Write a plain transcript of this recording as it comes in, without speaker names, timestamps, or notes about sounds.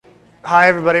Hi,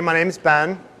 everybody. My name is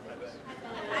Ben.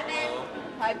 Hi, Ben.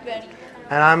 Hi, Benny.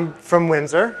 And I'm from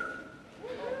Windsor.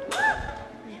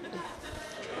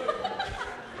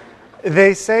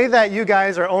 They say that you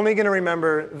guys are only going to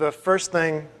remember the first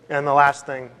thing and the last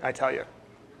thing I tell you.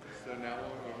 So now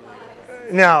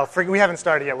No, we haven't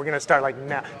started yet. We're going to start like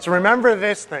now. So remember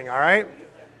this thing, all right?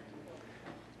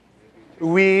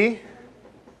 We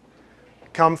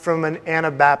come from an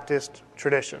Anabaptist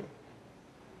tradition.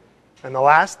 And the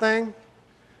last thing,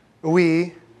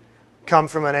 we come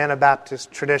from an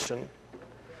Anabaptist tradition.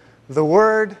 The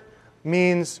word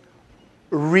means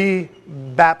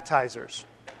re-baptizers.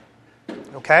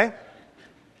 Okay?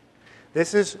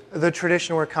 This is the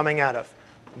tradition we're coming out of.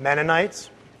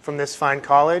 Mennonites from this fine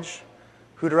college,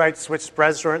 Hutterites,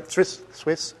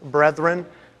 Swiss Brethren.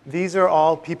 These are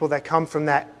all people that come from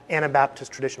that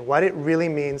Anabaptist tradition. What it really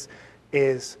means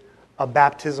is a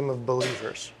baptism of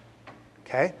believers.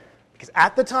 Okay? Because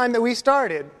at the time that we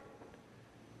started,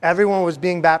 everyone was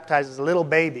being baptized as a little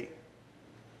baby.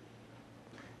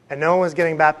 And no one was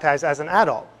getting baptized as an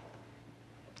adult.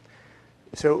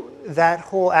 So that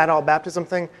whole adult baptism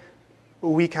thing,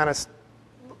 we kind of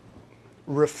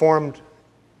reformed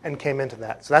and came into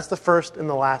that. So that's the first and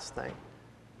the last thing.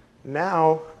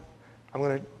 Now, I'm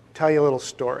going to tell you a little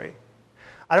story.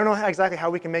 I don't know exactly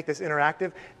how we can make this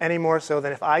interactive any more so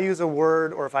than if I use a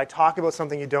word or if I talk about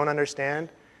something you don't understand,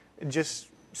 just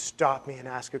stop me and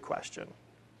ask a question.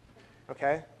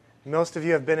 Okay? Most of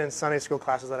you have been in Sunday school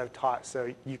classes that I've taught,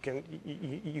 so you can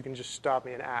just stop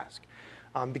me and ask.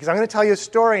 Because I'm going to tell you a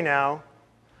story now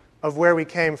of where we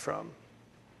came from.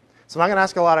 So I'm not going to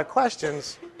ask a lot of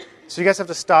questions, so you guys have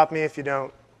to stop me if you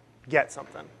don't get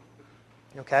something.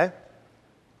 Okay?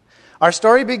 Our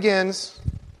story begins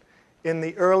in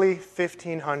the early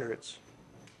 1500s.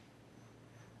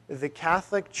 The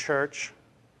Catholic Church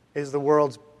is the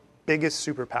world's biggest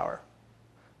superpower.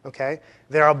 Okay?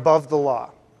 They're above the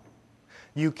law.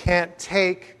 You can't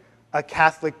take a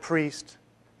Catholic priest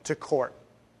to court.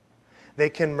 They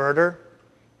can murder,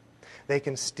 they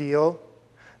can steal,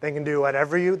 they can do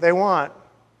whatever they want,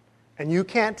 and you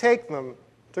can't take them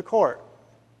to court.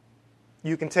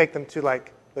 You can take them to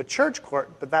like the church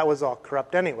court, but that was all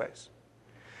corrupt anyways.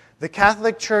 The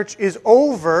Catholic Church is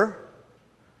over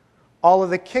all of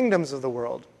the kingdoms of the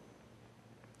world.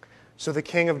 So the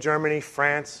King of Germany,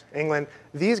 France, England,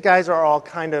 these guys are all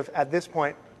kind of, at this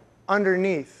point,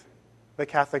 underneath the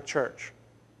Catholic Church.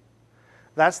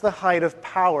 That's the height of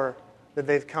power that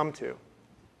they've come to.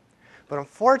 But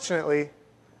unfortunately,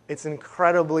 it's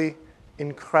incredibly,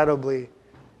 incredibly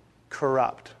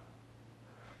corrupt.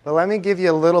 But let me give you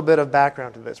a little bit of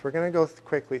background to this. We're going to go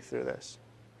quickly through this.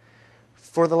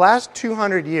 For the last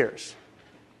 200 years,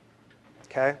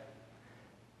 okay,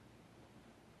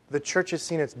 the church has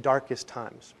seen its darkest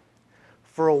times.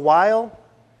 For a while,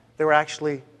 there were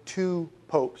actually two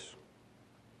popes.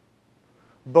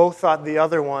 Both thought the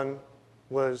other one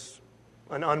was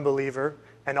an unbeliever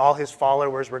and all his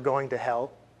followers were going to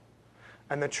hell.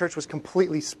 And the church was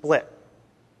completely split.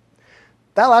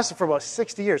 That lasted for about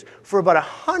 60 years. For about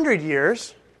 100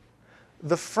 years,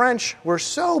 the French were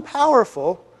so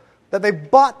powerful that they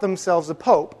bought themselves a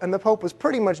pope. And the pope was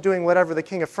pretty much doing whatever the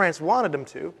king of France wanted him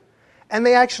to. And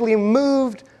they actually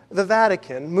moved the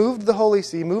Vatican, moved the Holy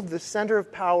See, moved the center of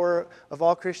power of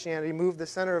all Christianity, moved the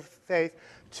center of faith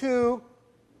to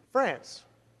France.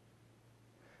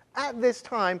 At this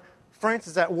time, France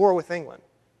is at war with England.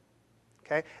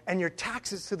 Okay? And your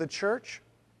taxes to the church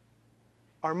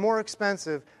are more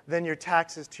expensive than your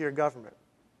taxes to your government.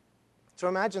 So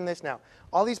imagine this now.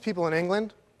 All these people in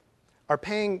England are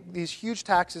paying these huge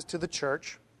taxes to the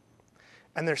church,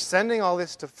 and they're sending all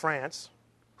this to France,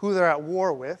 who they're at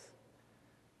war with,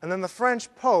 and then the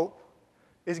French Pope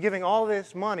is giving all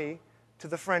this money to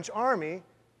the French army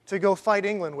to go fight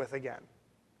England with again.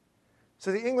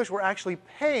 So the English were actually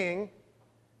paying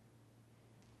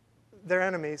their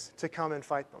enemies to come and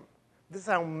fight them. This is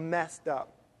how messed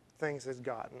up things has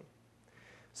gotten.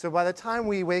 So by the time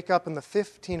we wake up in the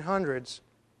 1500s,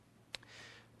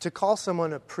 to call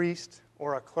someone a priest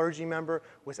or a clergy member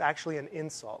was actually an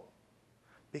insult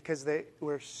because they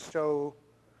were so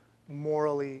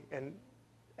morally and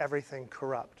everything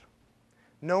corrupt.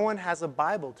 No one has a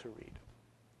Bible to read.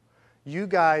 You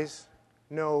guys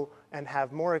know and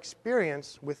have more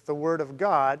experience with the Word of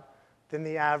God than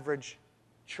the average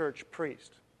church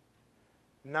priest.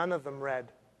 None of them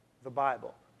read the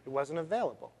Bible. It wasn't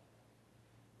available.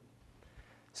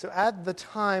 So at the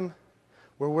time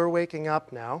where we're waking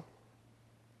up now,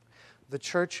 the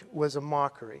church was a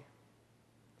mockery.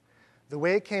 The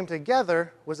way it came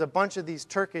together was a bunch of these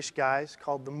Turkish guys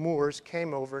called the Moors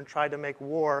came over and tried to make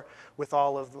war with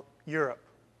all of Europe.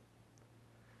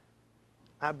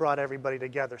 That brought everybody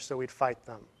together so we'd fight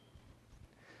them.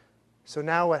 So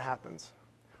now what happens?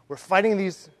 We're fighting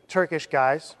these Turkish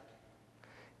guys,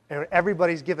 and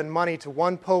everybody's given money to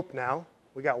one pope now.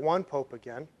 We got one pope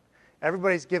again.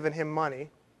 Everybody's given him money,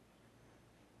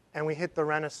 and we hit the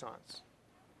Renaissance.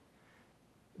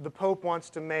 The pope wants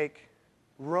to make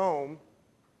Rome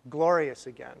glorious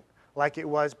again, like it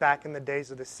was back in the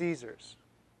days of the Caesars.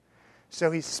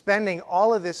 So he's spending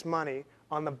all of this money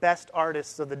on the best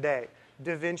artists of the day.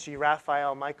 Da Vinci,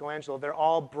 Raphael, Michelangelo, they're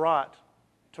all brought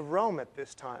to Rome at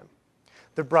this time.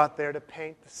 They're brought there to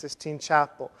paint the Sistine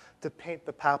Chapel, to paint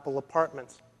the papal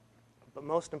apartments. But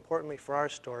most importantly for our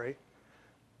story,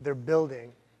 they're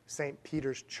building St.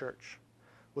 Peter's Church.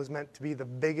 It was meant to be the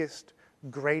biggest,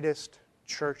 greatest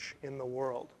church in the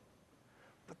world.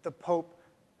 But the Pope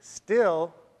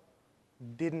still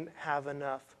didn't have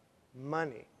enough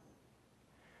money.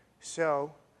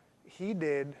 So he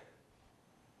did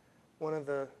one of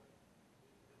the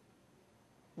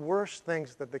worst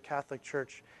things that the Catholic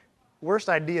Church, worst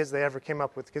ideas they ever came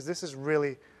up with, because this is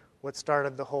really what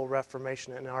started the whole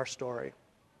Reformation in our story.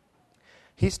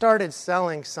 He started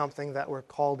selling something that were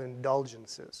called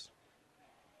indulgences.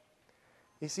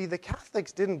 You see, the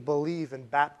Catholics didn't believe in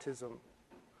baptism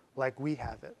like we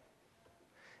have it.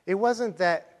 It wasn't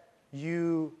that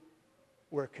you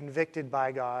were convicted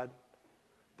by God,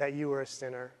 that you were a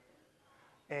sinner,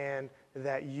 and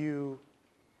that you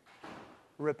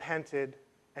repented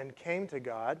and came to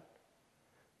God.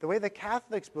 The way the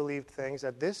Catholics believed things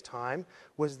at this time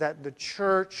was that the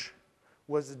church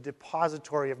was a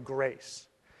depository of grace.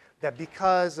 That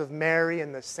because of Mary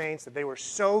and the saints, that they were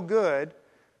so good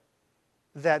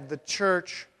that the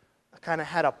church kind of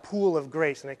had a pool of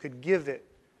grace and they could give it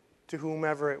to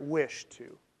whomever it wished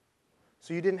to.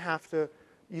 So you didn't have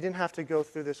to go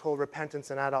through this whole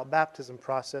repentance and adult baptism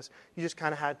process. You just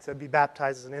kind of had to be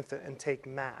baptized as an infant and take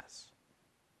Mass.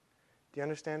 Do you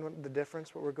understand the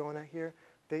difference, what we're going at here?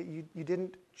 That you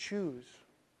didn't choose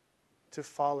to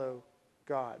follow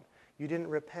God. You didn't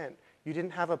repent. You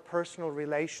didn't have a personal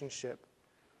relationship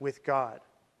with God.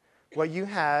 What you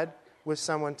had was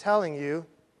someone telling you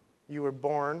you were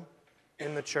born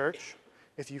in the church.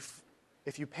 If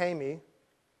you pay me and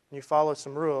you follow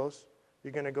some rules,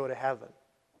 you're going to go to heaven.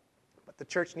 But the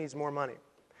church needs more money.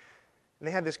 And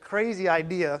they had this crazy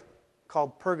idea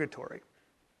called purgatory.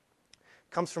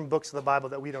 It comes from books of the Bible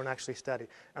that we don't actually study.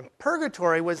 And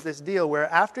purgatory was this deal where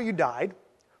after you died,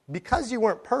 because you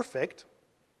weren't perfect,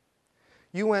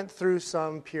 you went through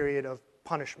some period of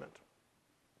punishment.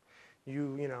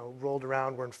 You rolled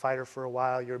around, were in fighter for a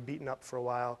while, you were beaten up for a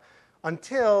while,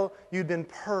 until you'd been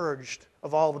purged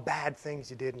of all the bad things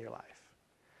you did in your life.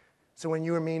 So when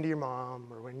you were mean to your mom,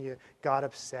 or when you got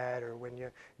upset, or when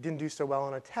you didn't do so well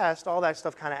on a test, all that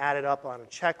stuff kind of added up on a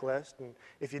checklist. And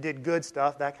if you did good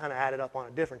stuff, that kind of added up on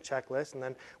a different checklist. And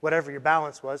then whatever your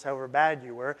balance was, however bad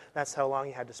you were, that's how long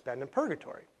you had to spend in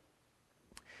purgatory.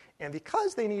 And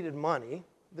because they needed money,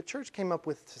 the church came up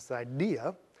with this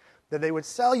idea that they would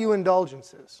sell you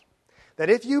indulgences. That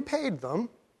if you paid them,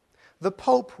 the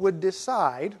Pope would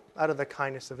decide, out of the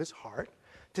kindness of his heart,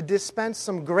 to dispense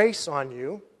some grace on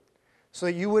you so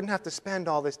that you wouldn't have to spend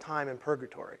all this time in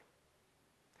purgatory.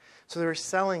 So they were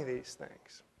selling these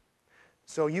things.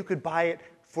 So you could buy it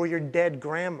for your dead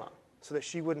grandma so that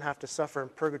she wouldn't have to suffer in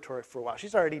purgatory for a while.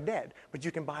 She's already dead, but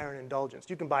you can buy her an indulgence.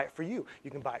 You can buy it for you.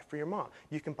 You can buy it for your mom.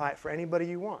 You can buy it for anybody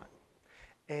you want.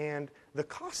 And the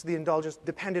cost of the indulgence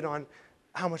depended on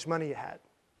how much money you had.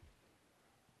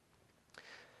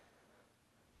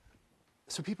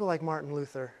 So people like Martin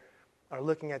Luther are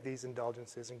looking at these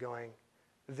indulgences and going,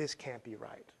 this can't be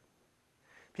right.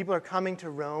 People are coming to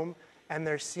Rome and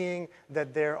they're seeing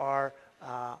that there are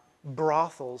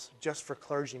brothels just for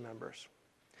clergy members.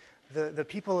 The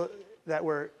people that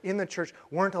were in the church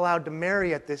weren't allowed to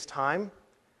marry at this time,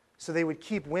 so they would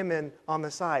keep women on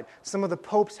the side. Some of the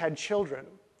popes had children.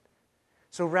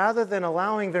 So rather than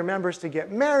allowing their members to get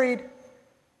married,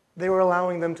 they were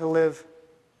allowing them to live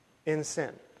in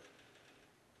sin.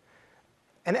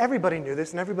 And everybody knew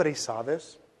this, and everybody saw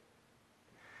this.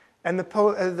 And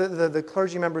the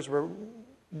clergy members were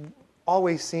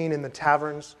always seen in the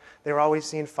taverns. They were always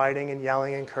seen fighting and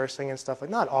yelling and cursing and stuff like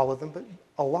that. Not all of them, but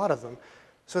a lot of them.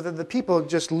 So that the people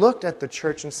just looked at the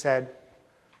church and said,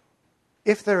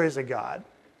 if there is a God,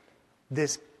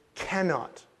 this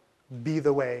cannot be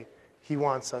the way he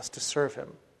wants us to serve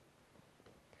him.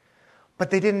 But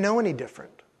they didn't know any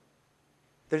different.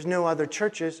 There's no other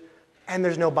churches, and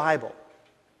there's no Bible.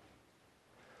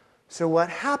 So what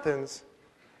happens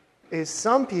is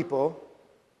some people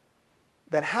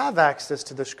that have access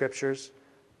to the Scriptures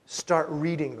start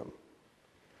reading them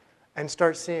and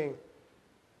start seeing,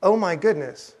 oh my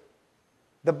goodness,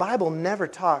 the Bible never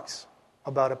talks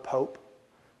about a pope.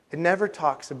 It never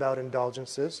talks about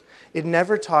indulgences. It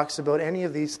never talks about any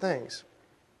of these things.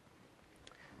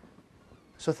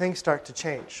 So things start to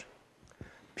change.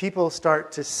 People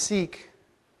start to seek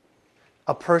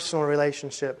a personal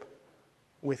relationship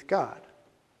with God.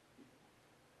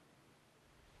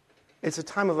 It's a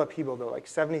time of upheaval, though. Like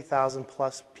 70,000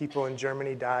 plus people in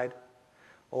Germany died.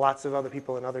 Lots of other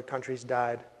people in other countries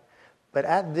died. But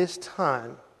at this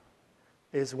time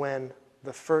is when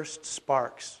the first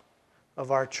sparks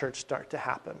of our church start to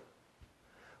happen.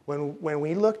 When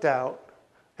we looked out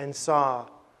and saw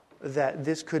that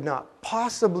this could not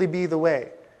possibly be the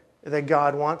way that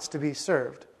God wants to be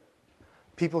served,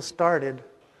 people started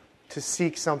to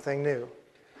seek something new.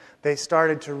 They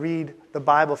started to read the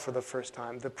Bible for the first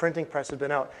time. The printing press had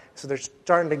been out, so they're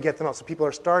starting to get them out. So people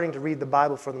are starting to read the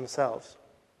Bible for themselves.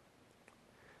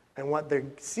 And what they're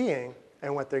seeing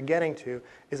and what they're getting to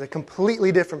is a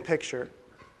completely different picture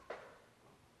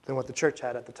than what the church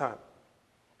had at the time.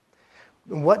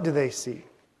 And what do they see?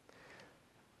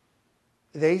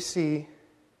 They see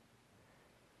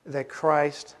that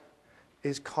Christ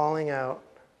is calling out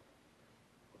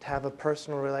to have a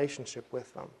personal relationship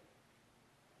with them.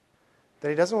 That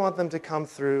he doesn't want them to come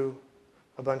through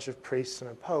a bunch of priests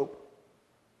and a pope,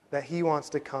 that he wants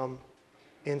to come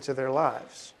into their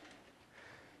lives.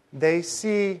 They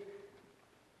see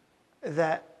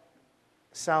that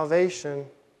salvation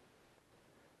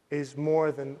is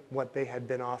more than what they had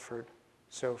been offered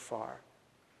so far.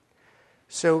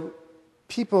 So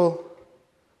people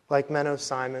like Menno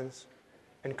Simons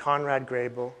and Conrad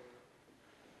Grebel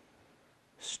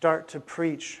start to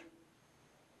preach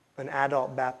an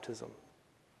adult baptism.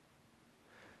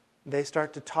 They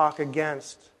start to talk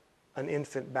against an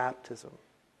infant baptism.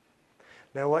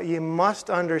 Now, what you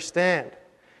must understand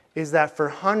is that for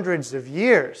hundreds of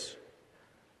years,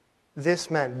 this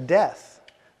meant death.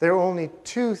 There were only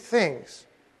two things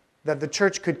that the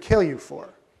church could kill you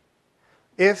for: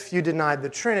 if you denied the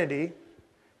Trinity,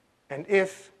 and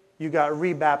if you got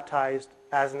rebaptized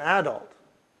as an adult.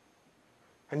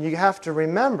 And you have to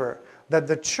remember that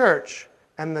the church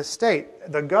and the state,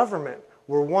 the government,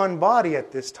 were one body at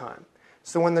this time.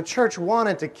 So when the church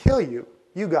wanted to kill you,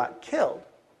 you got killed.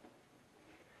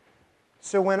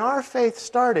 So when our faith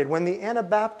started, when the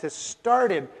Anabaptists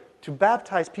started to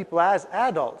baptize people as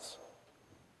adults,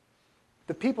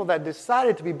 the people that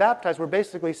decided to be baptized were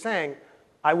basically saying,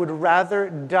 I would rather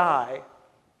die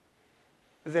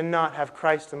than not have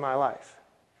Christ in my life.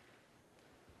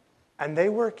 And they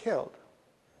were killed.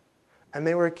 And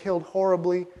they were killed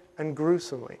horribly and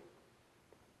gruesomely.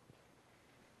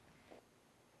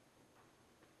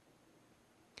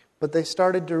 But they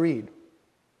started to read.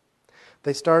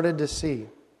 They started to see.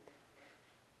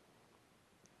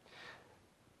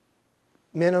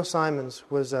 Menno Simons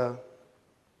was a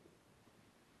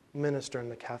minister in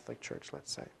the Catholic Church,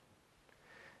 let's say.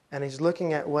 And he's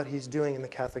looking at what he's doing in the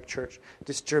Catholic Church,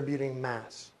 distributing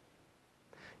Mass.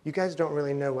 You guys don't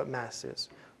really know what Mass is,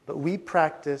 but we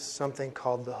practice something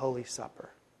called the Holy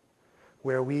Supper,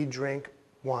 where we drink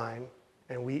wine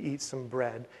and we eat some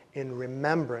bread in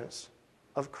remembrance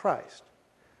of Christ.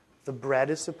 The bread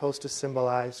is supposed to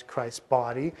symbolize Christ's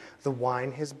body, the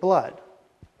wine his blood.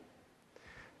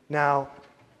 Now,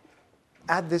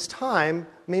 at this time,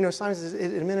 Menno Simons is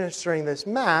administering this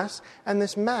Mass, and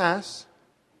this Mass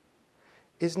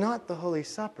is not the Holy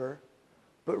Supper,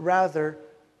 but rather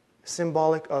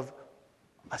symbolic of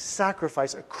a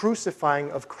sacrifice, a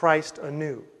crucifying of Christ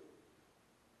anew.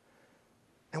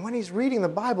 And when he's reading the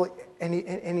Bible and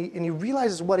he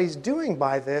realizes what he's doing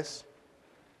by this,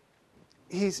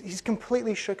 he's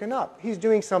completely shooken up. He's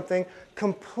doing something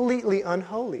completely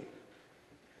unholy.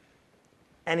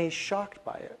 And he's shocked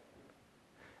by it.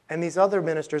 And these other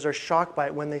ministers are shocked by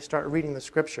it when they start reading the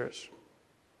Scriptures.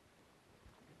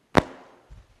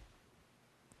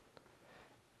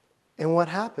 And what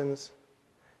happens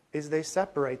is they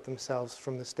separate themselves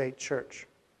from the state church.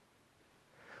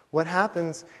 What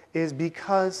happens is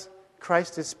because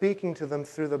Christ is speaking to them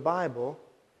through the Bible,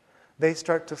 they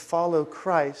start to follow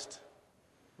Christ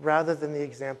rather than the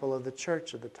example of the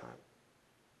church at the time.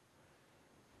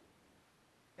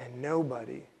 And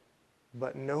nobody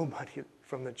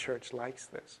from the church likes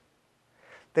this.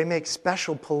 They make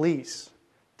special police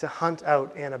to hunt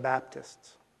out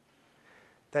Anabaptists.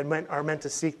 that are meant to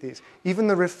seek these. Even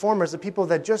the reformers, the people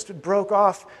that just broke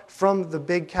off from the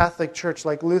big Catholic Church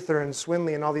like Luther and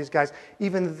Zwingli and all these guys,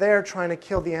 even they're trying to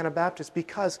kill the Anabaptists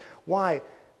because, why?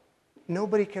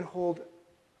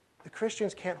 The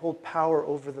Christians can't hold power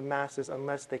over the masses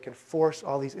unless they can force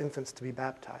all these infants to be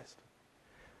baptized.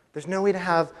 There's no way to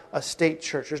have a state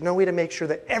church. There's no way to make sure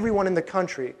that everyone in the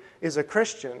country is a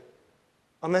Christian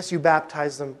unless you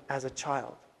baptize them as a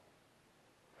child.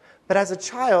 But as a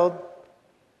child,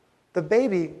 the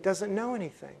baby doesn't know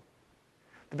anything.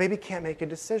 The baby can't make a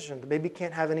decision. The baby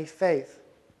can't have any faith.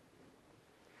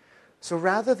 So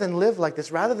rather than live like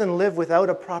this, rather than live without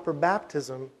a proper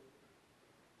baptism,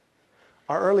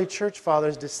 our early church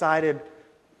fathers decided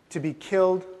to be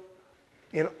killed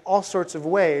in all sorts of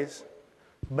ways,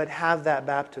 but have that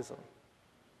baptism.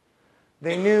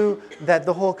 They knew that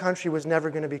the whole country was never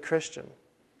going to be Christian.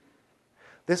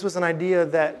 This was an idea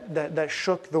that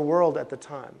shook the world at the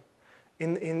time.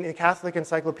 In the Catholic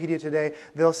Encyclopedia today,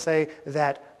 they'll say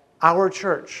that our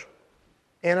church,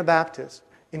 Anabaptists,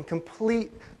 in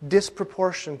complete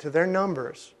disproportion to their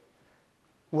numbers,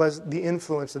 was the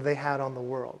influence that they had on the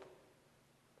world.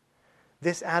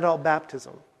 This adult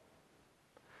baptism,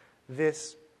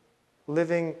 this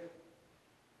living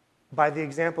by the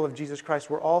example of Jesus Christ,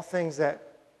 were all things that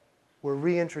were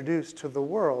reintroduced to the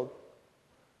world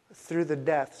through the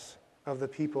deaths of the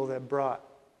people that brought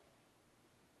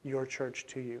your church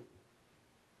to you.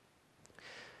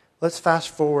 Let's fast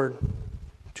forward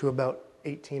to about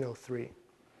 1803.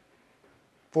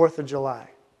 4th of July.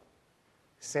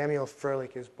 Samuel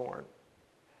Froelich is born.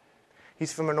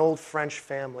 He's from an old French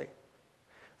family.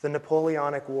 The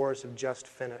Napoleonic Wars have just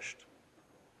finished.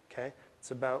 Okay?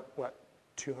 It's about,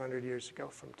 200 years ago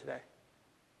from today.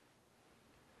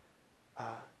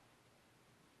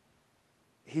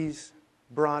 He's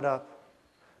brought up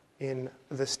in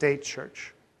the state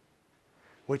church,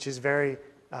 which is very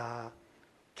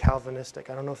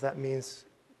Calvinistic. I don't know if that means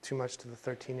too much to the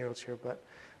 13-year-olds here, but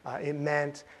it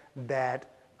meant that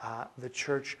the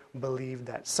church believed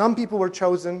that some people were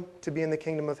chosen to be in the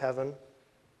kingdom of heaven,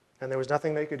 and there was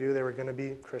nothing they could do. They were going to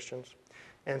be Christians,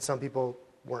 and some people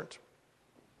weren't.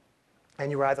 And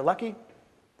you were either lucky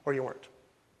or you weren't.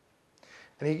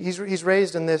 And he's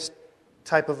raised in this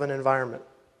type of an environment.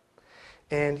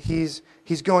 And he's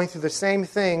going through the same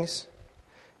things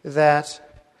that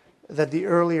the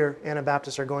earlier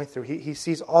Anabaptists are going through. He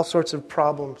sees all sorts of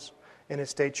problems in his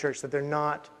state church, that they're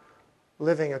not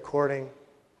living according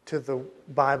to the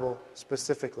Bible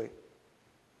specifically.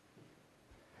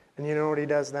 And you know what he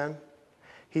does then?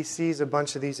 He sees a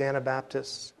bunch of these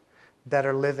Anabaptists that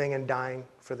are living and dying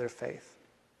for their faith.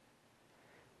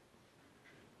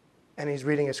 And he's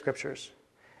reading his scriptures.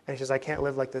 And he says, I can't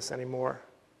live like this anymore.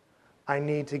 I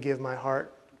need to give my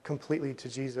heart completely to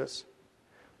Jesus,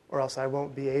 or else I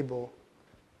won't be able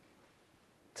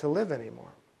to live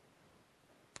anymore.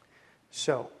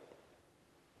 So,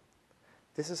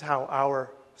 this is how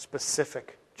our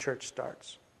specific church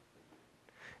starts.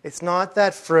 It's not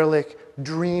that Froelich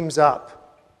dreams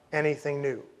up anything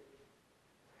new.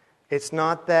 It's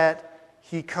not that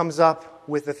he comes up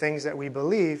with the things that we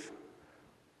believe.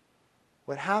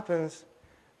 What happens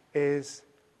is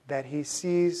that he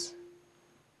sees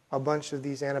a bunch of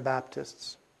these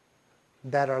Anabaptists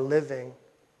that are living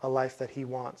a life that he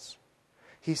wants.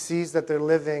 He sees that they're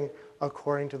living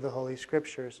according to the Holy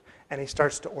Scriptures, and he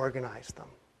starts to organize them.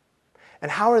 And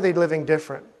how are they living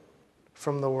different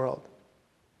from the world,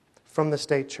 from the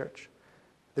state church?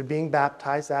 They're being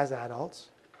baptized as adults.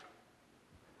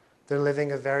 They're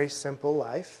living a very simple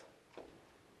life.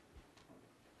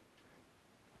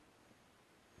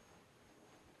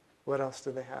 What else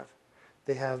do they have?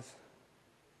 They have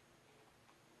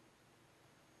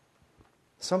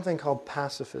something called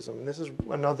pacifism. And this is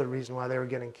another reason why they were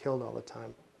getting killed all the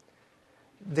time.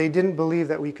 They didn't believe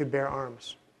that we could bear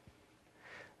arms.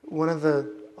 One of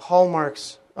the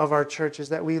hallmarks of our church is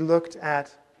that we looked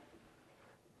at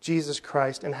Jesus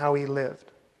Christ and how he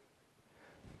lived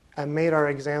and made our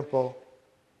example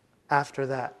after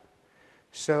that.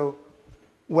 So,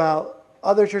 while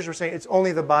other churches were saying it's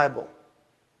only the Bible,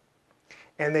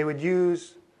 and they would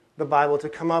use the Bible to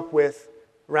come up with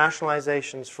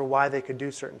rationalizations for why they could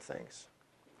do certain things.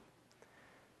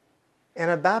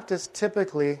 Anabaptists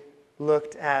typically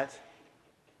looked at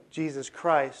Jesus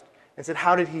Christ and said,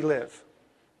 how did he live?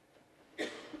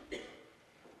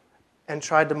 And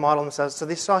tried to model themselves. So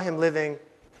they saw him living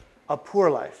a poor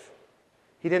life.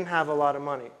 He didn't have a lot of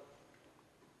money.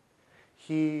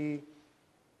 He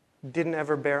didn't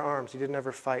ever bear arms. He didn't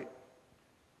ever fight.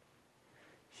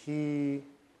 He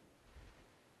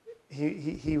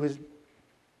was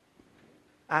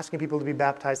asking people to be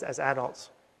baptized as adults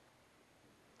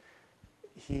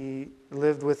he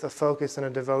lived with a focus and a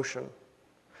devotion.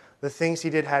 The things he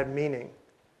did had meaning.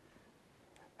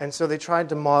 And so they tried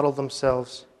to model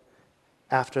themselves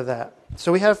after that.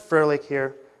 So we have Fröhlich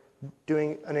here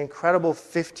doing an incredible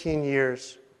 15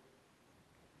 years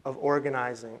of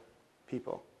organizing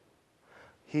people.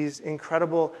 He's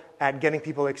incredible at getting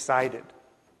people excited.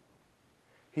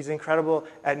 He's incredible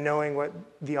at knowing what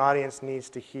the audience needs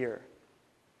to hear.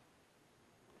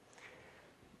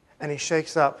 And he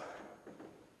shakes up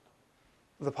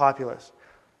the populace.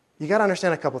 You got to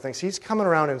understand a couple things. He's coming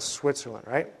around in Switzerland,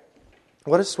 right?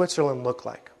 What does Switzerland look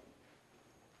like?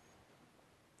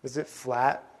 Is it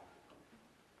flat?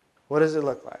 What does it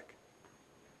look like?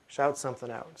 Shout something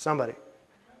out. Somebody.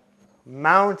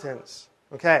 Mountains.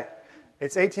 Okay.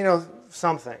 It's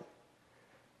 1800-something.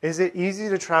 Is it easy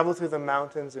to travel through the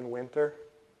mountains in winter?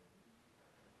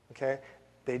 Okay.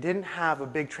 They didn't have a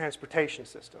big transportation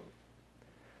system.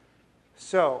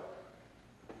 So,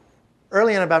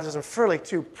 early Anabaptism, Fröhlich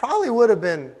too, probably would have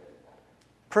been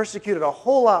persecuted a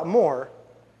whole lot more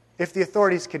if the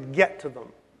authorities could get to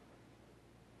them.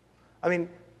 I mean,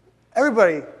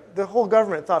 everybody, the whole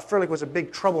government thought Fröhlich was a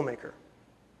big troublemaker.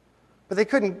 But they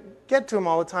couldn't get to him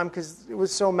all the time because it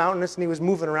was so mountainous and he was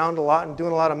moving around a lot and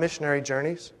doing a lot of missionary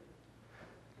journeys.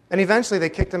 And eventually they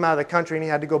kicked him out of the country and he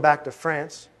had to go back to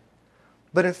France.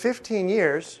 But in 15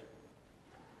 years,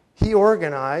 he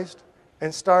organized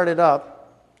and started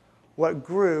up what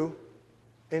grew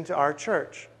into our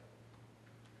church.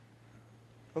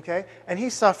 Okay? And he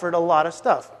suffered a lot of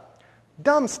stuff.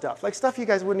 Dumb stuff, like stuff you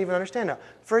guys wouldn't even understand now.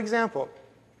 For example,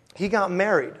 he got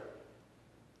married.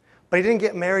 But he didn't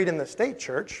get married in the state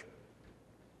church.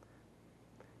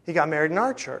 He got married in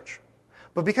our church.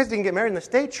 But because he didn't get married in the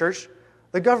state church,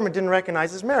 the government didn't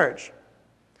recognize his marriage.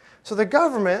 So the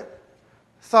government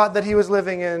thought that he was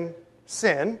living in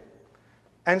sin,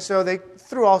 and so they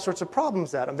threw all sorts of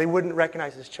problems at him. They wouldn't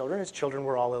recognize his children. His children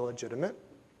were all illegitimate.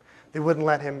 They wouldn't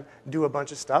let him do a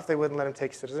bunch of stuff. They wouldn't let him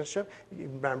take citizenship. You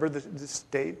remember, the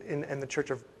state and the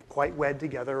church are quite wed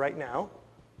together right now.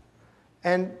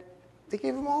 And they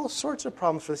gave him all sorts of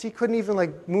problems for this. He couldn't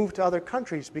even move to other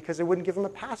countries because they wouldn't give him a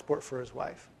passport for his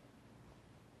wife.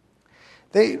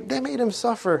 They made him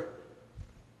suffer.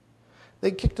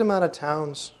 They kicked him out of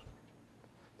towns.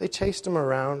 They chased him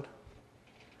around.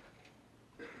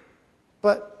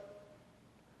 But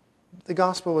the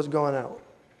gospel was going out.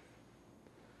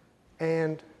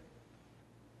 And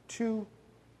 2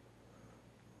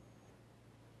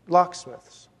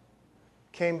 locksmiths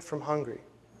came from Hungary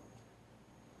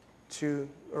to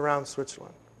around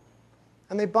Switzerland.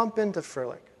 And they bump into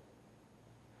Fröhlich.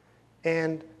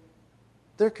 And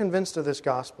they're convinced of this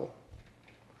gospel.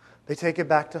 They take it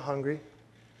back to Hungary.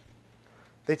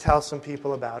 They tell some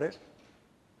people about it.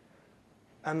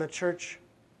 And the church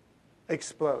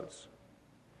explodes.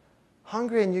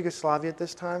 Hungary and Yugoslavia at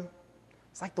this time,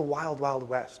 it's like the wild, wild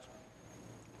west.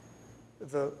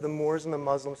 The Moors and the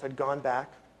Muslims had gone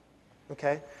back.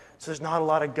 Okay? So there's not a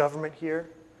lot of government here.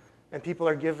 And people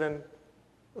are given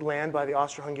land by the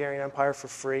Austro-Hungarian Empire for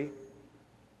free.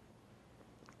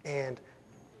 And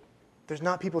there's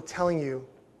not people telling you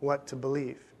what to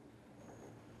believe.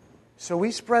 So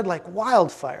we spread like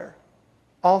wildfire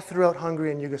all throughout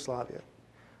Hungary and Yugoslavia.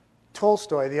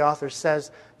 Tolstoy, the author,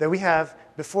 says that we have,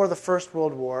 before the First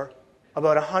World War,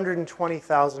 about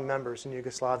 120,000 members in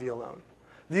Yugoslavia alone.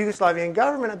 The Yugoslavian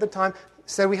government at the time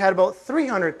said we had about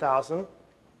 300,000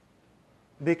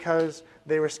 because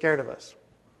they were scared of us.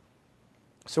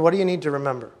 So what do you need to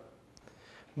remember?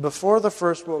 Before the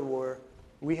First World War,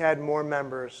 we had more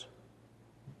members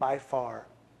by far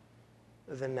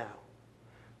than now.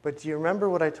 But do you remember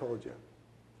what I told you?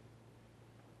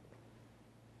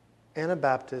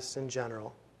 Anabaptists in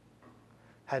general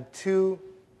had 2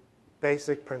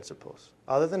 basic principles.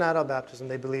 Other than Anabaptism,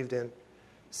 they believed in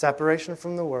separation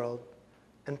from the world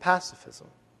and pacifism.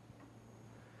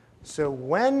 So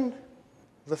when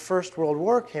the First World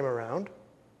War came around,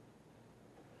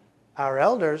 our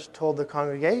elders told the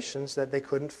congregations that they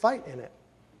couldn't fight in it.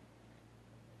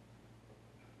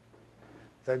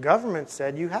 The government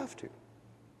said you have to.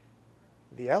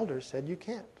 The elders said you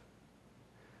can't.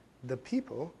 The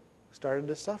people started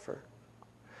to suffer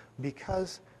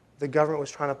because the government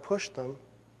was trying to push them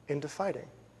into fighting.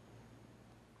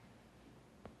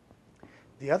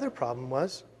 The other problem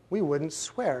was we wouldn't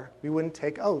swear. We wouldn't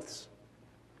take oaths.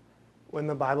 When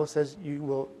the Bible says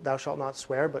thou shalt not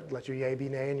swear, but let your yea be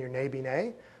nay and your nay be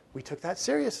nay, we took that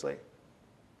seriously.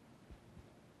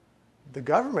 The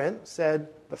government said,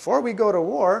 before we go to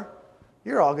war,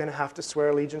 you're all going to have to swear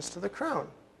allegiance to the crown.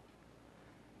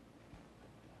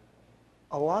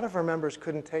 A lot of our members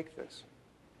couldn't take this.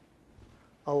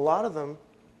 a lot of them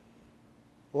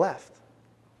left.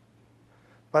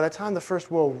 By the time the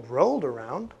First World rolled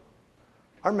around,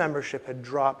 our membership had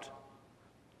dropped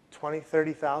 20,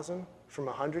 30,000 from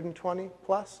 120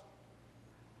 plus.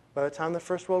 By the time the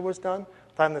First World was done,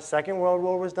 by the time the Second World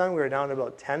War was done, we were down to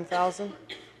about 10,000.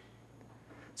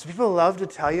 So people love to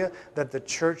tell you that the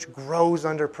church grows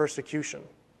under persecution.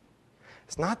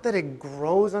 It's not that it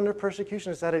grows under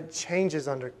persecution, it's that it changes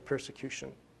under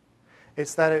persecution.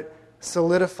 It's that it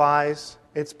solidifies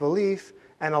its belief,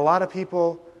 and a lot of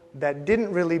people that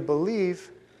didn't really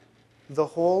believe the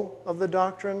whole of the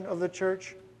doctrine of the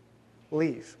church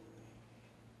leave.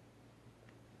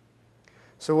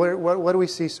 So what do we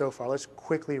see so far? Let's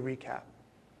quickly recap.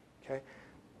 Okay?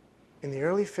 In the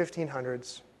early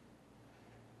 1500s,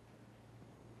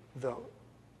 the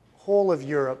whole of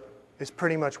Europe is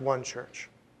pretty much one church.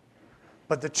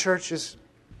 But the church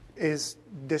is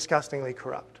disgustingly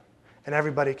corrupt, and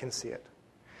everybody can see it.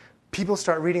 People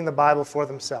start reading the Bible for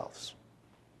themselves.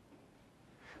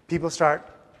 People start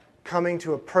coming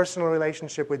to a personal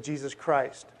relationship with Jesus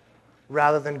Christ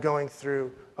rather than going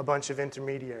through a bunch of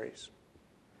intermediaries.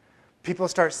 People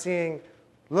start seeing,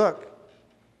 look,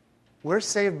 we're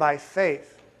saved by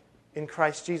faith in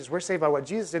Christ Jesus. We're saved by what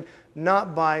Jesus did,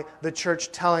 not by the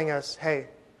church telling us, hey,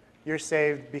 you're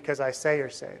saved because I say you're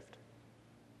saved.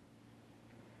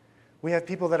 We have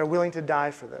people that are willing to die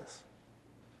for this.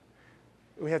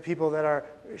 We have people that are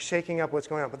shaking up what's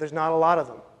going on, but there's not a lot of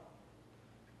them.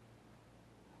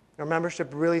 Our membership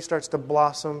really starts to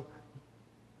blossom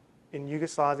in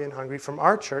Yugoslavia and Hungary from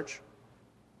our church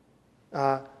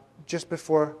just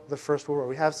before the First World War.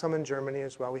 We have some in Germany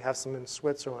as well. We have some in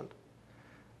Switzerland.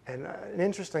 And an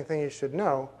interesting thing you should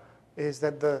know is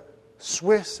that the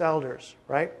Swiss elders,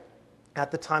 right, at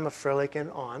the time of Froelich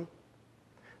and on,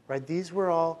 right, these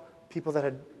were all people that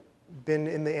had been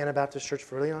in the Anabaptist church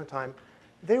for a really long time.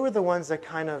 They were the ones that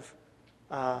kind of,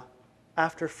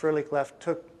 after Froelich left,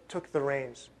 took the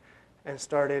reins and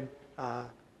started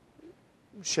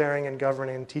sharing and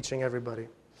governing and teaching everybody.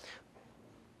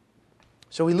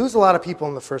 So we lose a lot of people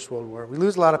in the First World War. We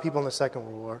lose a lot of people in the Second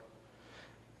World War.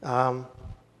 And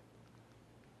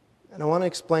I want to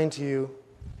explain to you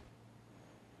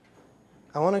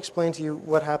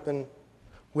what happened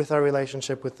with our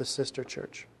relationship with the sister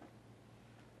church.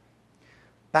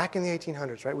 Back in the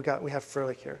 1800s, right, we have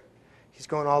Froelich here. He's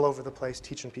going all over the place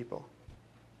teaching people.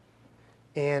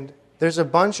 And there's a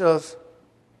bunch of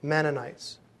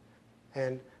Mennonites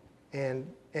and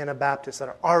Anabaptists that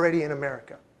are already in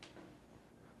America.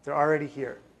 They're already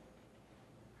here.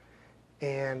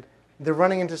 And they're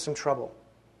running into some trouble.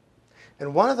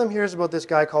 And one of them hears about this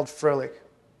guy called Froelich,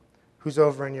 who's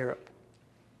over in Europe.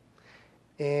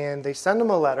 And they send him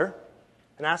a letter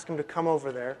and ask him to come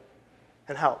over there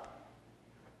and help.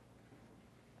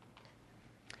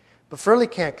 But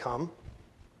Froelich can't come,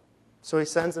 so he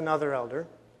sends another elder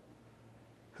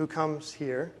who comes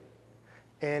here,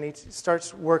 and he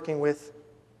starts working with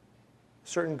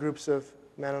certain groups of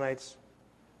Mennonites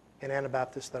and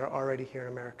Anabaptists that are already here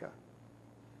in America.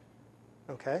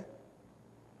 Okay?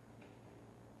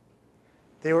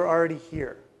 They were already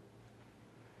here.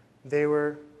 They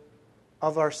were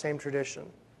of our same tradition,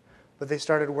 but they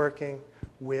started working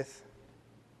with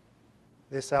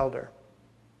this elder.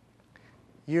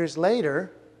 Years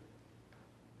later,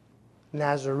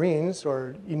 Nazarenes,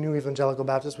 or New Evangelical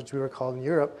Baptists, which we were called in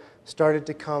Europe, started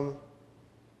to come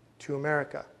to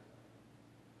America.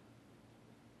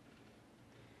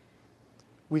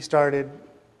 We started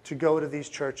to go to these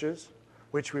churches,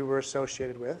 which we were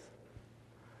associated with.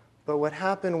 But what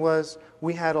happened was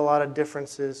we had a lot of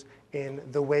differences in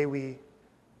the way we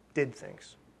did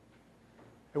things.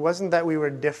 It wasn't that we were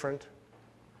different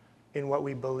in what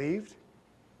we believed.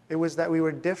 It was that we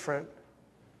were different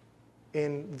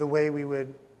in the way we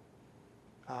would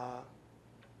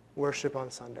worship on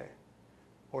Sunday,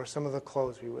 or some of the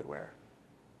clothes we would wear,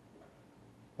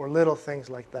 or little things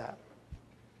like that.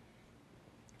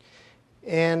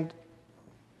 And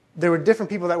there were different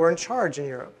people that were in charge in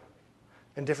Europe,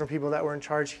 and different people that were in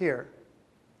charge here.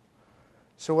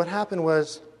 So what happened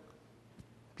was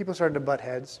people started to butt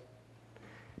heads,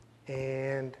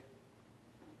 and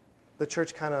the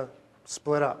church kind of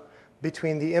split up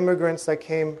between the immigrants that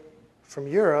came from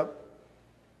Europe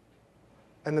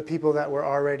and the people that were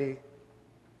already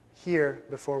here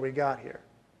before we got here.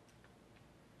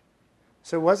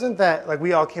 So it wasn't that like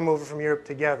we all came over from Europe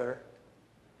together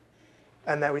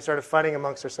and that we started fighting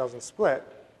amongst ourselves and split.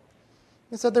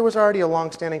 Instead, there was already a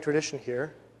long-standing tradition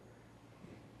here,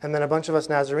 and then a bunch of us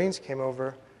Nazarenes came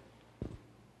over,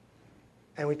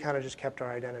 and we kind of just kept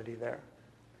our identity there.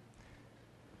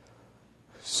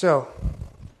 So,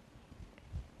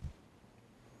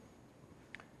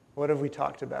 what have we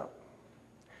talked about?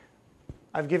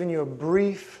 I've given you a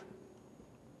brief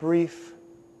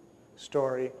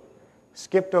story,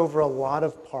 skipped over a lot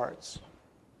of parts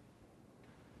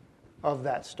of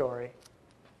that story.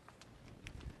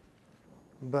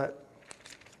 But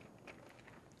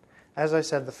as I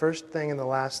said, the first thing and the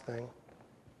last thing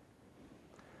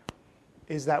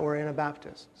is that we're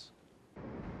Anabaptists.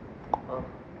 So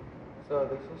the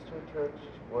sister church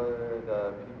were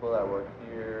the people that were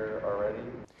here already?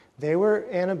 They were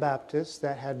Anabaptists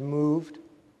that had moved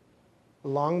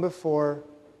long before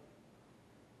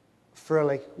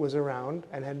Froelich was around,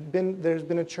 and there's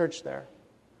been a church there.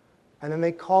 And then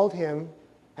they called him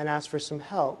and asked for some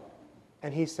help,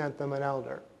 and he sent them an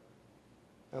elder.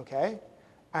 Okay?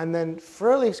 And then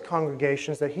Froelich's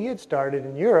congregations that he had started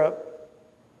in Europe,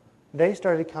 they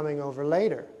started coming over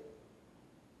later.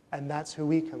 And that's who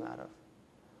we come out of.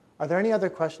 Are there any other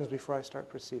questions before I start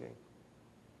proceeding?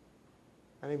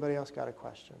 Anybody else got a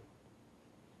question?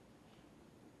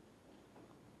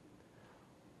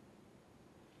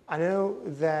 I know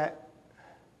that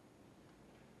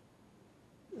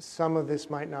some of this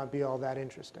might not be all that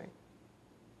interesting.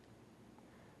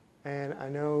 And I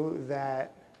know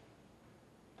that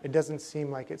it doesn't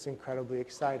seem like it's incredibly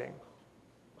exciting.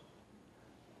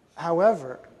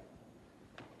 However,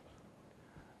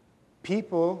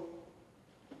 people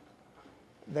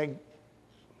that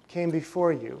came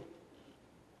before you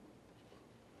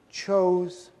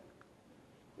chose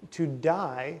to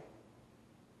die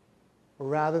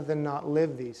rather than not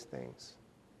live these things.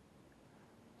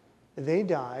 They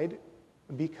died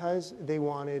because they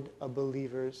wanted a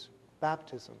believer's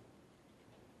baptism.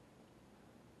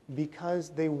 Because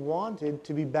they wanted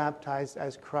to be baptized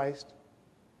as Christ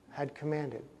had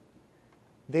commanded.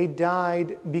 They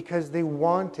died because they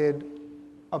wanted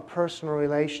a personal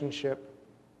relationship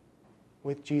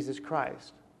with Jesus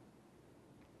Christ.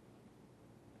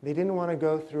 They didn't want to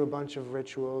go through a bunch of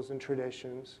rituals and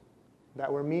traditions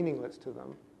that were meaningless to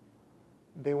them.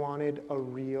 They wanted a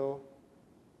real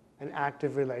and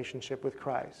active relationship with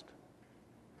Christ.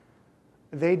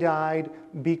 They died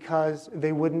because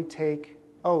they wouldn't take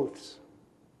oaths,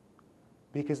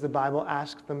 because the Bible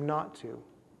asked them not to.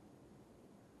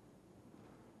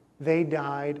 They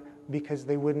died because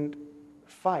they wouldn't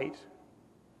fight,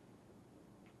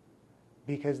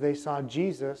 because they saw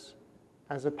Jesus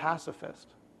as a pacifist.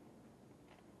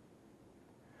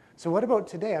 So what about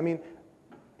today? I mean,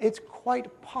 it's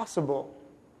quite possible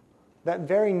that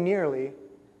very nearly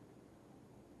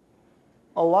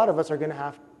a lot of us are going to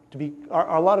have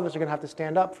to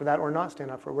stand up for that or not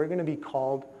stand up for it. We're going to be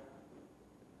called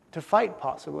to fight,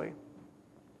 possibly.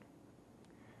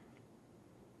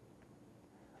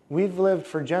 We've lived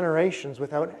for generations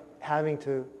without having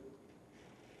to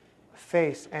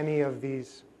face any of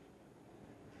these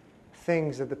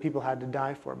things that the people had to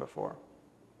die for before.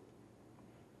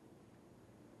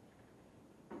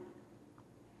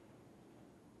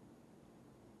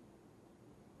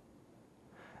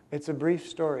 It's a brief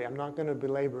story. I'm not going to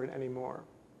belabor it anymore.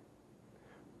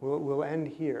 We'll end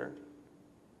here.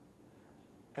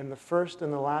 And the first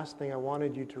and the last thing I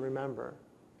wanted you to remember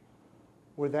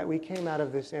were that we came out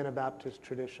of this Anabaptist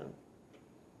tradition.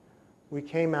 We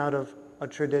came out of a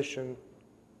tradition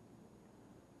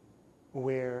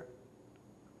where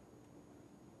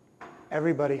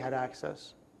everybody had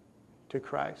access to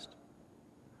Christ.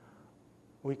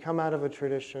 We come out of a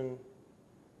tradition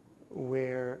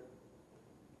where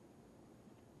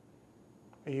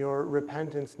your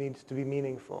repentance needs to be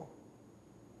meaningful,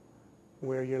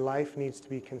 where your life needs to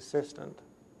be consistent.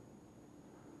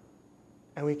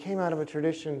 And we came out of a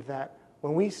tradition that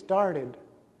when we started,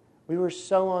 we were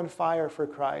so on fire for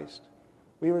Christ.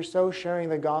 We were so sharing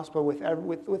the gospel with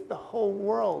the whole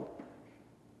world.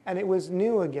 And it was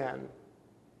new again.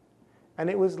 And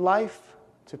it was life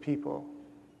to people.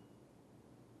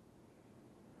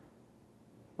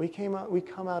 We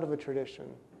come out of a tradition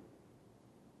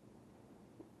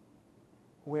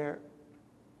where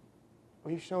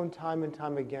we've shown time and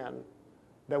time again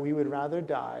that we would rather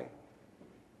die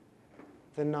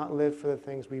than not live for the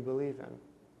things we believe in,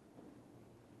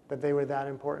 that they were that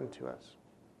important to us.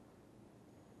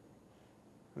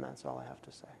 And that's all I have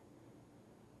to say.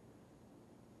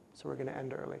 So we're going to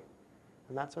end early,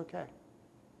 and that's okay.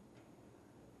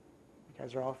 You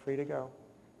guys are all free to go.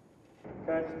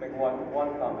 Can I just make one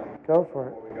comment? Go for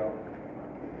it. Before we go?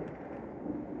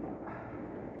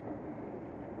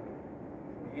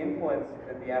 The influence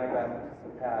that the Anabaptists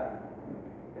have had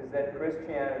is that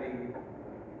Christianity,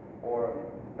 or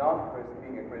not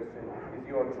being a Christian, is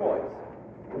your choice.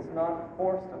 It's not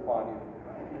forced upon you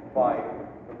by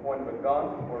the point of a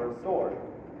gun or a sword.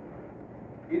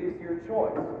 It is your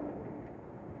choice.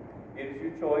 It is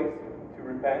your choice to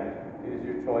repent. It is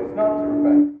your choice not to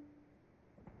repent.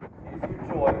 It is your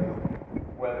choice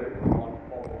whether you want to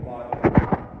follow the Bible or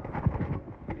not.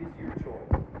 It is your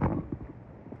choice.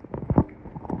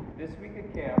 This week at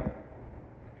camp,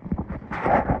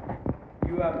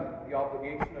 you have the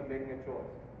obligation of making a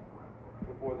choice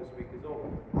before this week is over.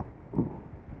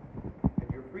 And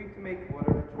you're free to make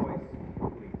whatever choice you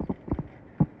please.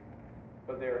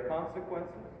 But there are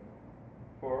consequences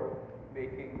for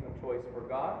making a choice for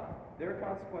God. There are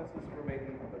consequences for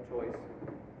making a choice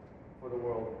for the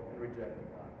world and rejecting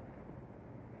God.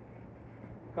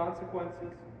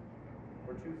 Consequences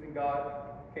for choosing God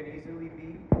can easily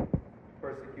be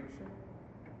persecution,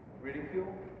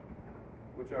 ridicule,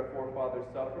 which our forefathers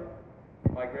suffered.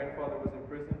 My grandfather was in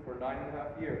prison for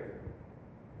 9.5 years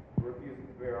for refusing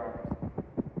to bear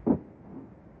arms.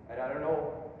 And I don't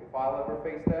know if I'll ever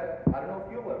face that. I don't know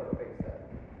if you'll ever face that.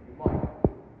 You might,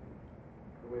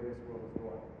 the way this world is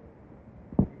going.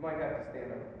 You might have to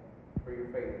stand up for your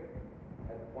faith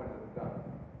at the point of the gun.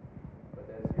 But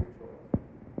that's your choice.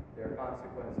 There are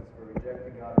consequences for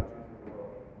rejecting God and choosing the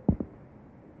world.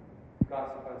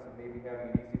 Consequences of maybe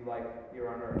having an easy life here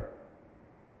on earth,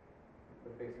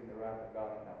 but facing the wrath of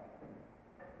God in hell.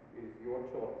 It is your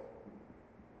choice.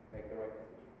 Make the right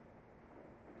decision.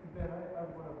 Ben, I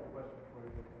have one other question for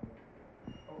you.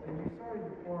 And you started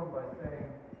your forum by saying,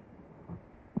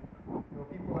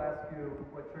 people ask you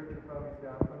what church you're from. You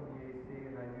say, I'm from the AC,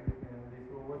 and I do. And they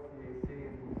say, well, what's the AC?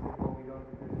 And you say, well, we don't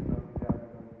do this, we don't do that, we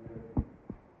don't do this.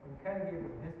 And you kind of gave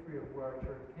a history of where our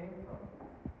church came from.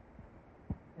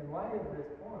 In light of this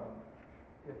forum,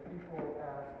 if people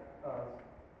ask us,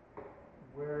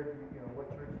 where do what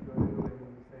church you go to, and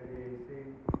you say the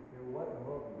AC, say, what in the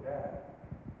world is that?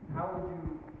 How would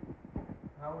you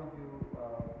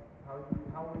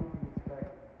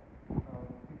expect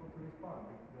people to respond?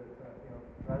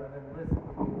 Rather than list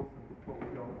the rules of what we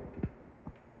don't do.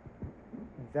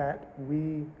 That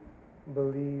we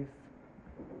believe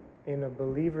in a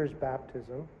believer's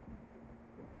baptism,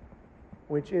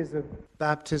 which is a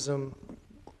baptism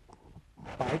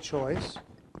by choice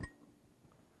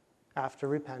after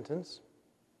repentance,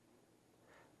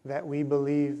 that we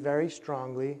believe very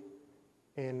strongly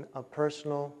in a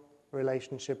personal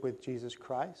relationship with Jesus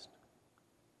Christ,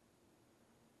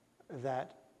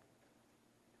 that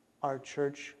our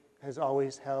church has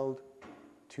always held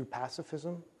to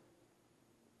pacifism,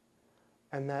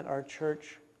 and that our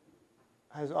church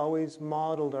has always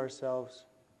modeled ourselves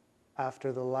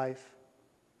after the life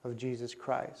of Jesus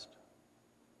Christ.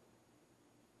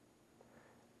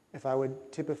 If I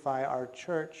would typify our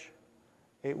church,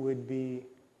 it would be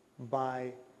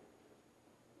by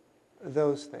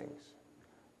those things,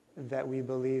 that we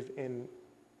believe in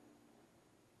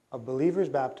a believer's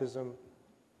baptism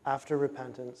after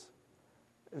repentance,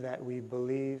 that we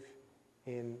believe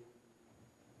in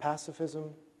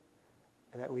pacifism,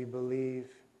 and that we believe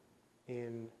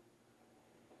in,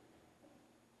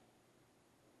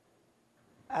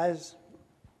 I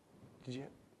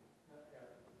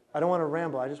don't want to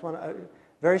ramble, I just want to,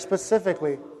 very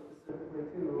specifically. Specifically,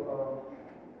 too,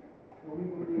 we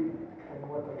believe in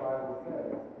what the Bible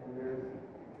says, and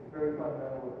it's very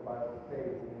fundamental what the Bible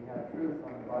states, and we have truths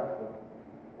on the Bible.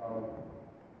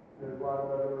 There's a lot of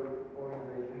other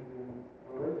organizations and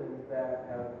religions that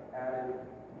have added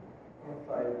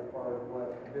insight as far as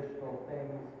what additional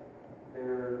things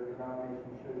their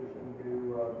denomination should or shouldn't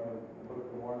do, the Book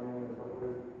of Mormon and so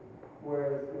forth.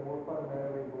 Whereas we're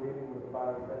fundamentally believing what the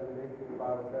Bible says, and if the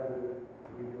Bible says it,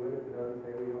 we do it. If it doesn't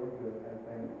say we don't do it, kind of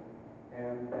thing.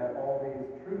 And that all these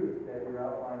truths that you're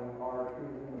outlining are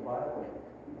truths in the Bible.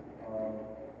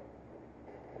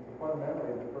 And so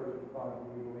fundamentally, the first response is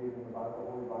we believe in the Bible,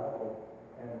 the Holy Bible,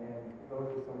 and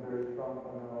those are some very strong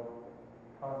fundamental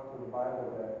concepts of the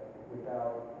Bible that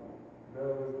without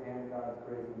those and God's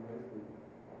grace and mercy,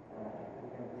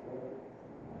 we can't be saved.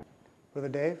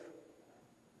 Brother Dave,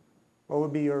 what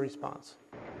would be your response?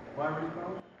 My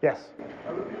response? Yes.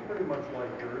 I would be pretty much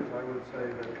like yours. I would say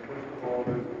that, first of all,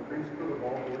 there's the priesthood of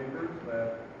all believers,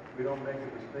 that we don't make a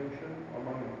distinction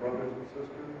among brothers and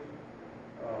sisters.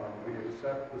 We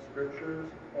accept the scriptures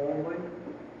only.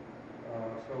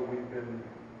 So we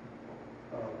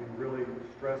really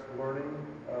stress learning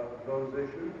those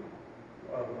issues.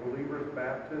 The believer's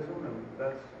baptism, and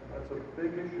that's a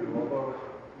big issue, although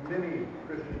many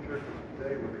Christian churches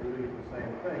today would believe the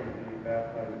same thing. You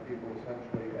baptize people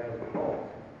essentially as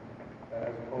adults,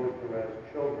 as opposed to as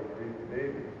children or even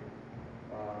babies.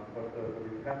 But the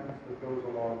repentance that goes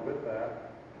along with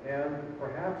that, and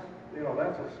perhaps,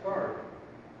 that's a start,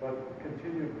 but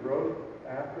continued growth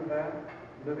after that,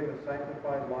 living a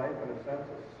sanctified life, in a sense,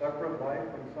 a separate life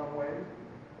in some ways,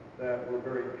 that we're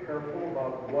very careful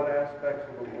about what aspects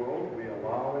of the world we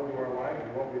allow into our lives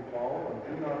and what we follow and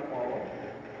do not follow.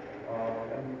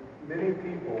 And many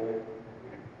people,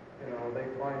 they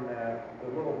find that a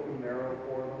little too narrow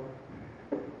for them.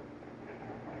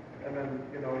 And then,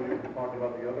 you can talk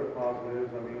about the other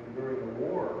positives. I mean, during the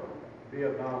war,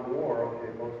 Vietnam War,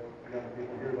 okay, most young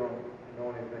people here don't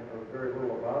know anything or very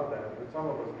little about that, but some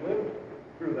of us lived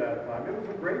through that time. It was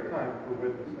a great time for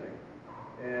witnessing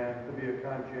and to be a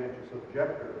conscientious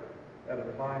objector at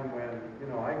a time when,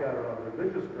 I got it on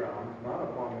religious grounds, not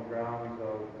upon the grounds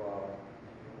of,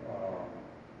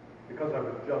 because I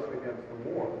was just against the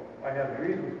war. I had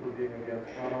reasons for being against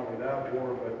not only that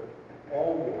war, but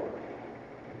all war.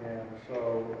 And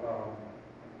so,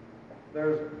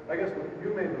 I guess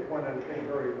you made the point, I think,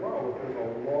 very well, that there's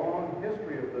a long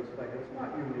history of this thing. It's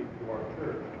not unique to our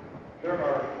church. There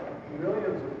are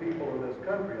millions of people in this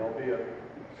country, albeit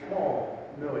small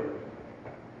millions,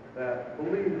 that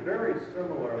believe very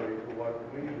similarly to what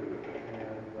we do.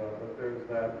 And but there's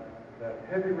that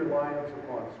heavy reliance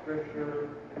upon Scripture,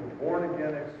 the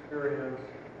born-again experience,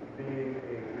 being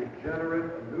a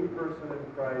regenerate, a new person in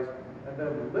Christ, and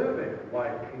then living like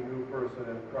a new person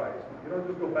in Christ. You don't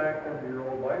just go back into your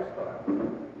old lifestyle.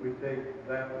 We take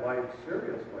that life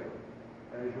seriously.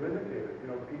 And as you indicated,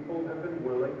 people have been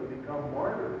willing to become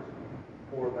martyrs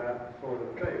for that sort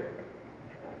of faith.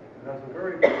 And that's a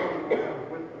very important kind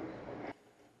of witness.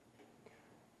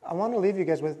 I want to leave you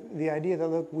guys with the idea that,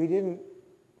 look, we didn't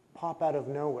pop out of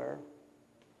nowhere.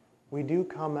 We do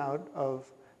come out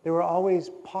of, there were always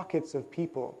pockets of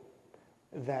people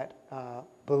that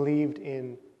believed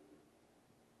in,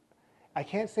 I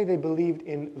can't say they believed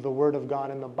in the Word of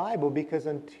God and the Bible, because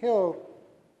until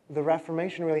the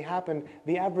Reformation really happened,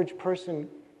 the average person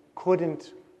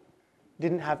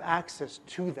didn't have access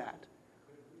to that.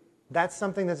 That's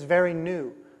something that's very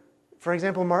new. For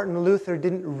example, Martin Luther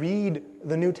didn't read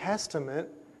the New Testament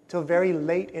till very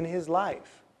late in his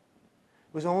life.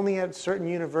 It was only at certain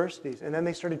universities, and then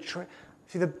they started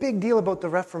See, the big deal about the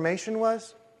Reformation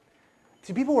was,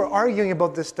 people were arguing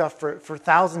about this stuff for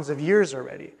thousands of years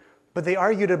already, but they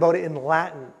argued about it in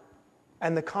Latin,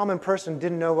 and the common person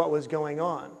didn't know what was going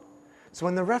on. So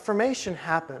when the Reformation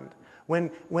happened,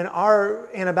 when our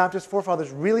Anabaptist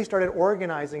forefathers really started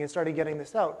organizing and started getting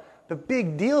this out, the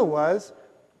big deal was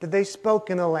that they spoke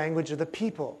in the language of the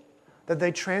people, that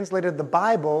they translated the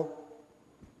Bible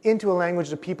into a language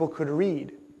that people could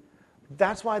read.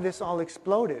 That's why this all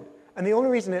exploded. And the only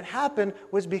reason it happened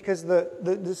was because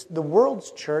the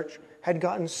world's church had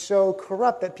gotten so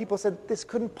corrupt that people said this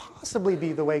couldn't possibly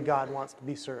be the way God wants to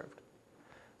be served.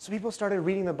 So people started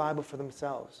reading the Bible for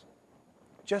themselves,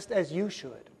 just as you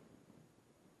should.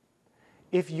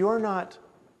 If you're not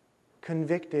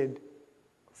convicted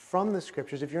from the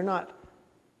Scriptures, if you're not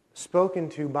spoken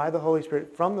to by the Holy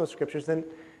Spirit from those Scriptures, then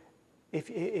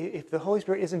if the Holy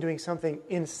Spirit isn't doing something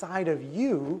inside of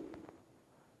you,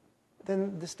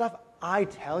 then the stuff I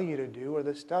tell you to do or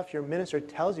the stuff your minister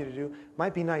tells you to do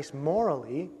might be nice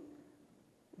morally,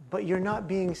 but you're not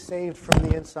being saved from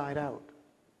the inside out.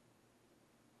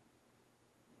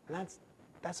 And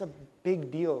that's a big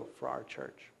deal for our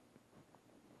church.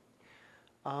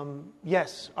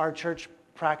 Yes, our church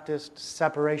practiced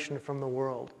separation from the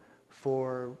world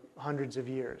for hundreds of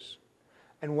years.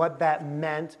 And what that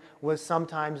meant was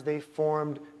sometimes they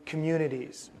formed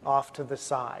communities off to the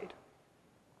side.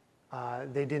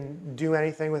 They didn't do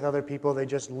anything with other people. They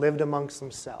just lived amongst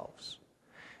themselves.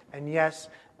 And yes,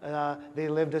 they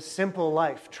lived a simple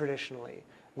life traditionally,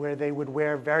 where they would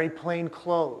wear very plain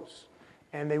clothes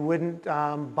and they wouldn't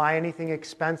buy anything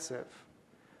expensive,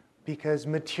 because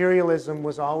materialism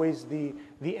was always the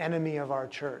enemy of our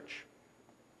church.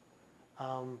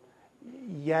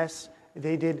 Yes,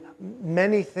 they did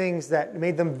many things that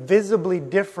made them visibly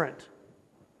different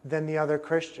than the other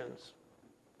Christians.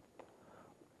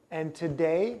 And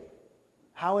today,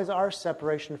 how is our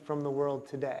separation from the world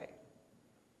today?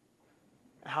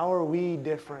 How are we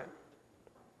different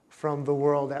from the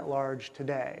world at large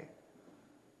today?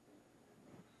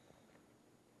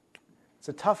 It's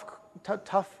a tough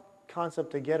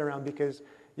concept to get around, because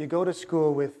you go to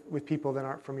school with people that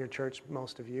aren't from your church,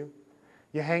 most of you.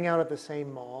 You hang out at the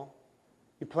same mall.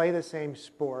 You play the same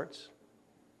sports.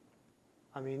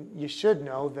 I mean, you should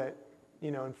know that,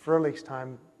 in Furlich's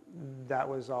time, that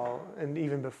was all, and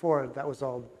even before, that was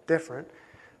all different.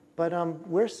 But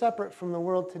we're separate from the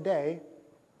world today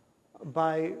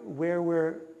by where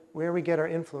we get our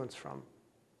influence from,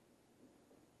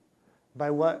 by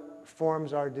what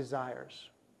forms our desires.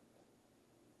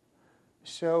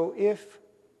 So if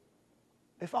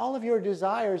if all of your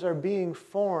desires are being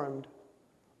formed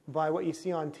by what you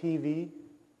see on TV,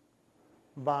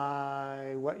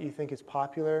 by what you think is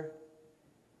popular,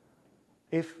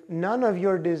 if none of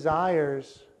your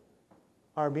desires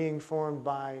are being formed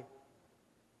by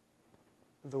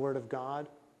the Word of God,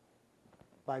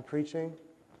 by preaching,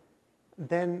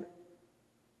 then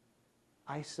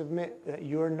I submit that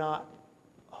you're not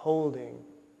holding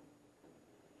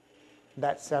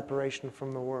that separation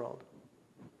from the world.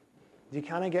 Do you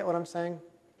kind of get what I'm saying?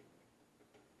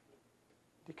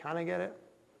 Do you kind of get it?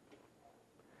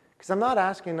 Because I'm not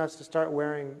asking us to start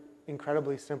wearing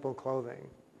incredibly simple clothing,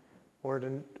 or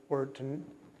to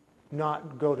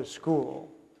not go to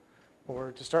school,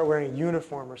 or to start wearing a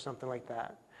uniform or something like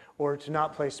that, or to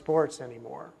not play sports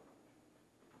anymore.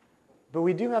 But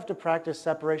we do have to practice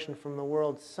separation from the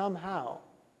world somehow.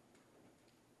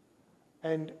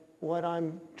 And what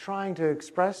I'm trying to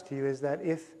express to you is that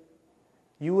if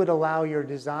you would allow your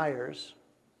desires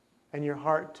and your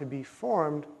heart to be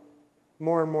formed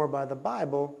more and more by the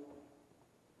Bible,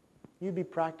 you'd be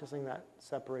practicing that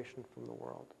separation from the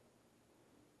world.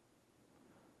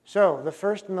 So, the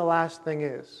first and the last thing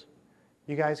is,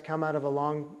 you guys come out of a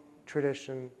long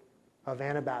tradition of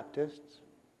Anabaptists,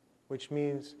 which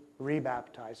means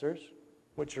rebaptizers,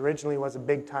 which originally was a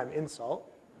big-time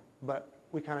insult, but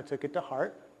we kind of took it to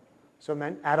heart. So it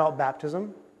meant adult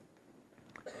baptism.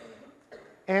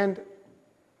 And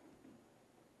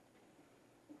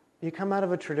you come out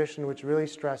of a tradition which really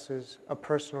stresses a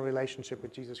personal relationship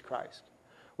with Jesus Christ,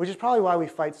 which is probably why we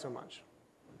fight so much.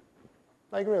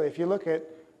 Like really, if you look at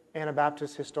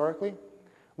Anabaptists historically,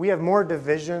 we have more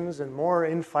divisions and more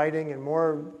infighting and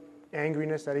more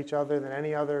angriness at each other than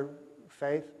any other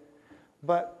faith.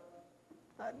 But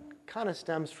that kind of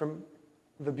stems from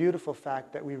the beautiful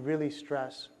fact that we really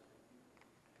stress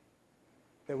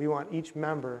that we want each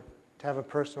member to have a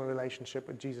personal relationship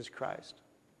with Jesus Christ.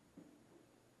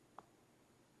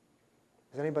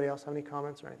 Does anybody else have any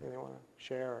comments or anything they want to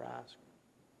share or ask?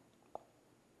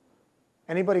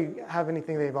 Anybody have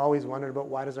anything they've always wondered about?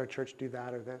 Why does our church do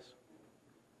that or this?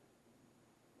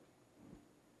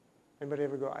 Anybody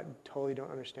ever go, I totally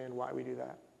don't understand why we do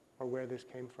that or where this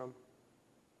came from?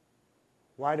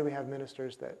 Why do we have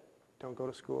ministers that don't go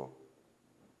to school?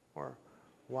 Or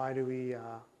why do we...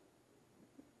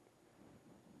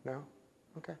 No?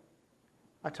 Okay.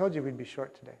 I told you we'd be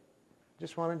short today.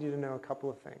 Just wanted you to know a couple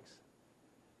of things.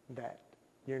 That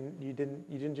you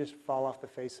didn't just fall off the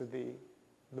face of the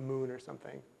moon or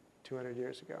something 200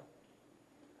 years ago.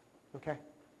 Okay?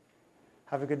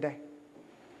 Have a good day.